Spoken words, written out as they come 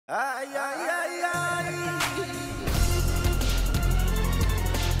Ay, ay, ay, ay.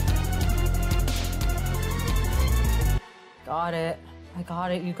 Got it. I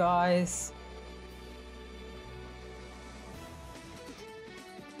got it, you guys.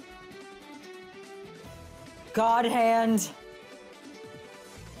 God hand.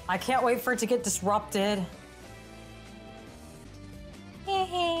 I can't wait for it to get disrupted.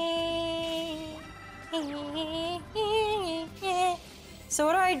 So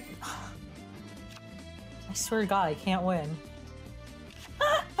what do I swear to God, I can't win.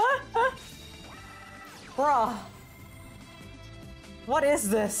 Bruh. What is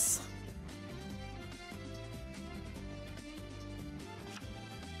this?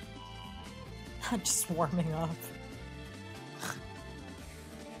 I'm just warming up.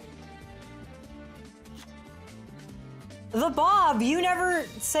 The Bob, you never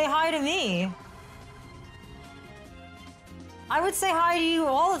say hi to me. I would say hi to you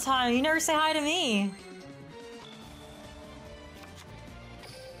all the time. You never say hi to me.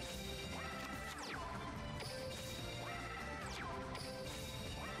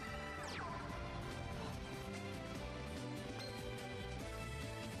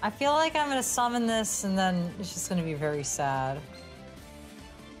 I feel like I'm gonna summon this and then it's just gonna be very sad.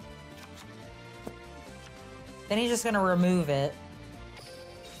 Then he's just gonna remove it.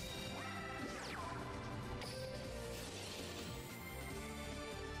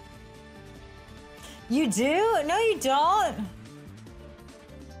 You do? No, you don't.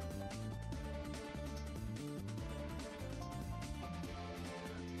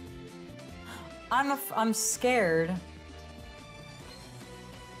 I'm scared.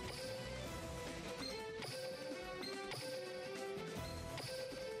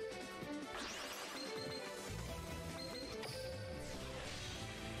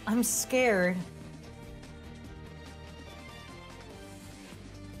 I'm scared.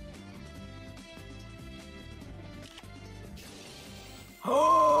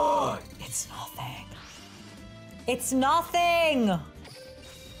 Oh, it's nothing. It's nothing.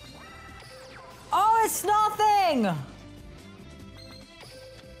 Oh, it's nothing.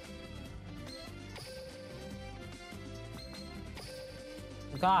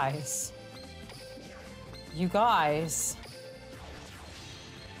 You guys. You guys.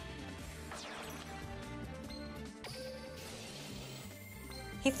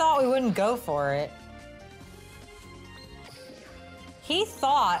 He thought we wouldn't go for it. He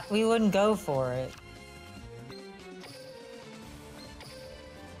thought we wouldn't go for it.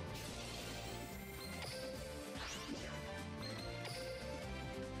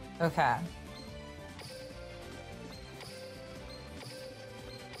 Okay.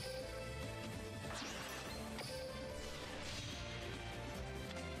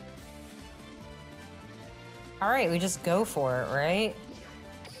 All right, we just go for it, right?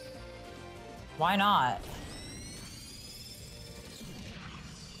 Why not?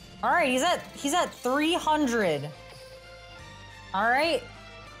 All right, he's at 300. All right?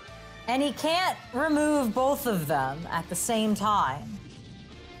 And he can't remove both of them at the same time.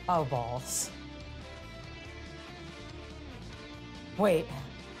 Oh, balls. Wait.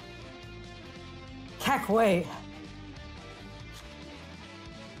 Heck, wait.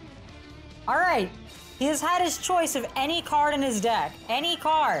 All right. He has had his choice of any card in his deck. Any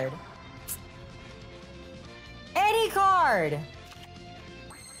card. Any card!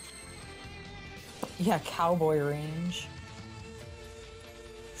 Yeah, cowboy range.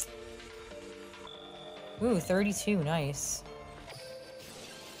 Ooh, 32, nice.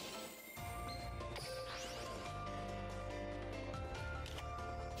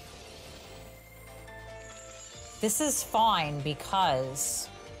 This is fine because...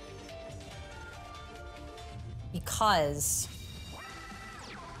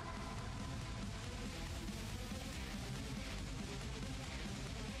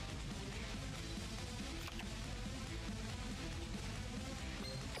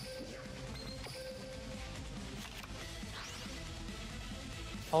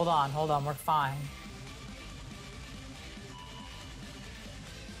 Hold on, we're fine.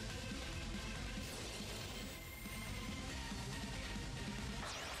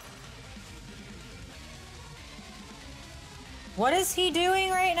 What is he doing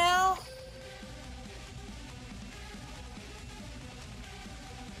right now?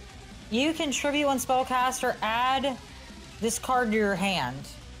 You can tribute one spellcaster, add this card to your hand.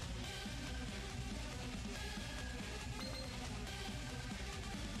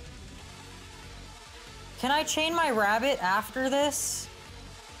 Can I chain my rabbit after this?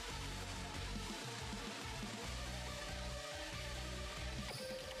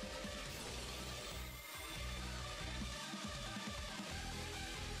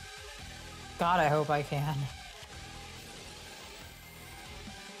 God, I hope I can.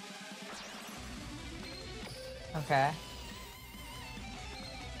 Okay.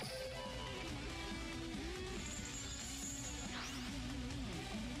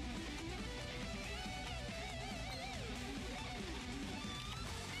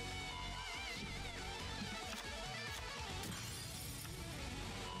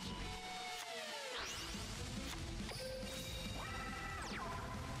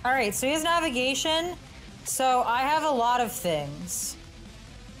 All right, so he has navigation. So I have a lot of things.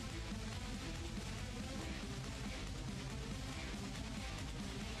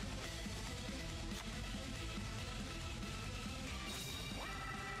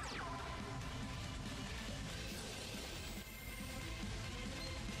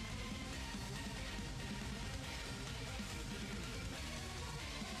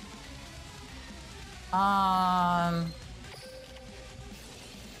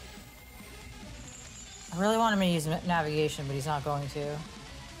 I really want him to use navigation, but he's not going to.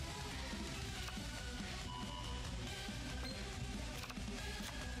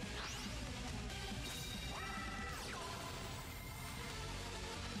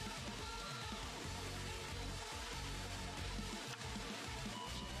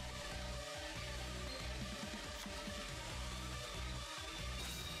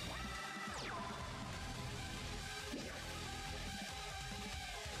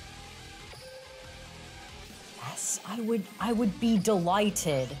 Yes, I would be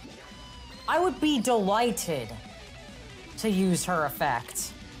delighted. I would be delighted to use her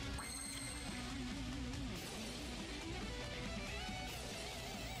effect.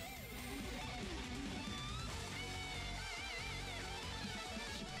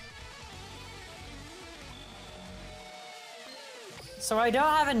 So I don't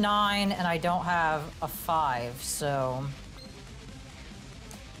have a 9 and I don't have a 5, so...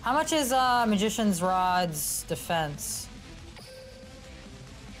 How much is Magician's Rod's defense?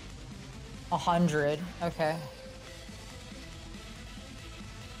 100, okay.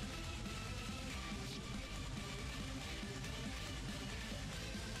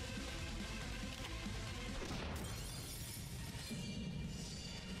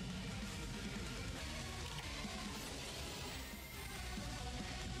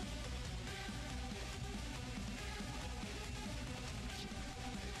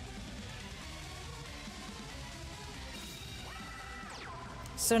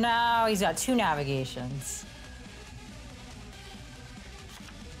 So now he's got 2 navigations.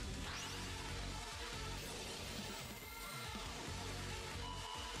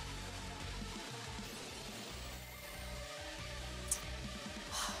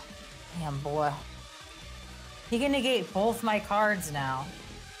 Damn, boy. He can negate both my cards now.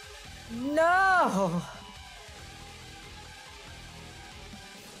 No!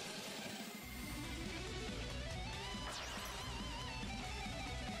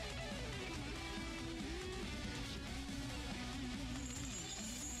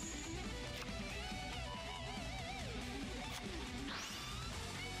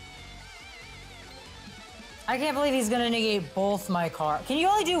 I can't believe he's gonna negate both my cards. Can you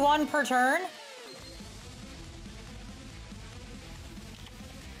only do 1 per turn?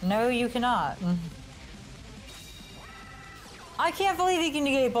 No, you cannot. I can't believe he can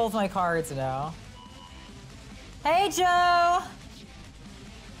negate both my cards now. Hey, Joe!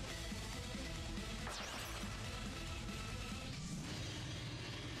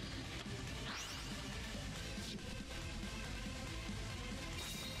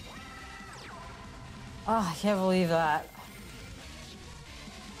 Oh, I can't believe that.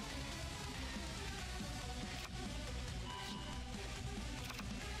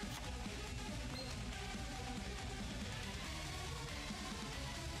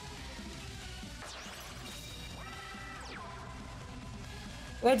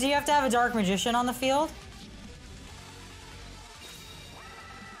 Wait, do you have to have a Dark Magician on the field?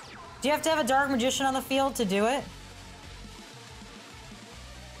 Do you have to have a Dark Magician on the field to do it?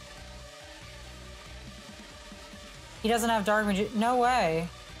 He doesn't have Dark Magician. No way.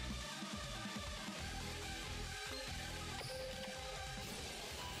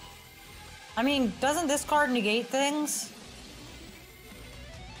 I mean, doesn't this card negate things?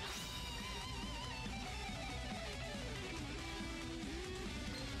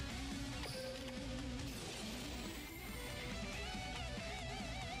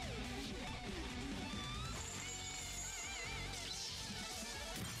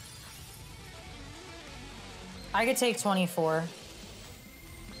 I could take 24.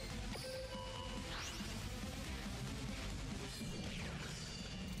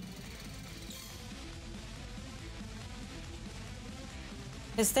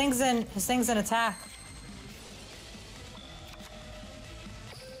 His thing's in attack.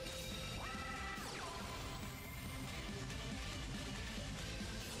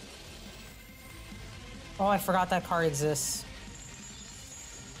 Oh, I forgot that card exists.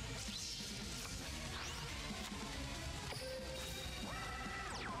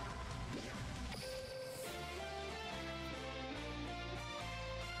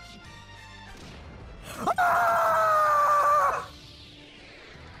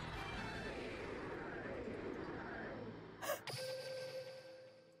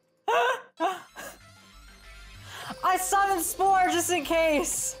 I summoned Spore just in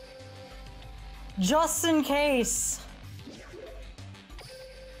case. Just in case.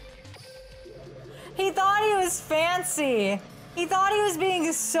 He thought he was fancy. He thought he was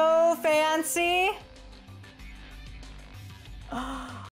being so fancy.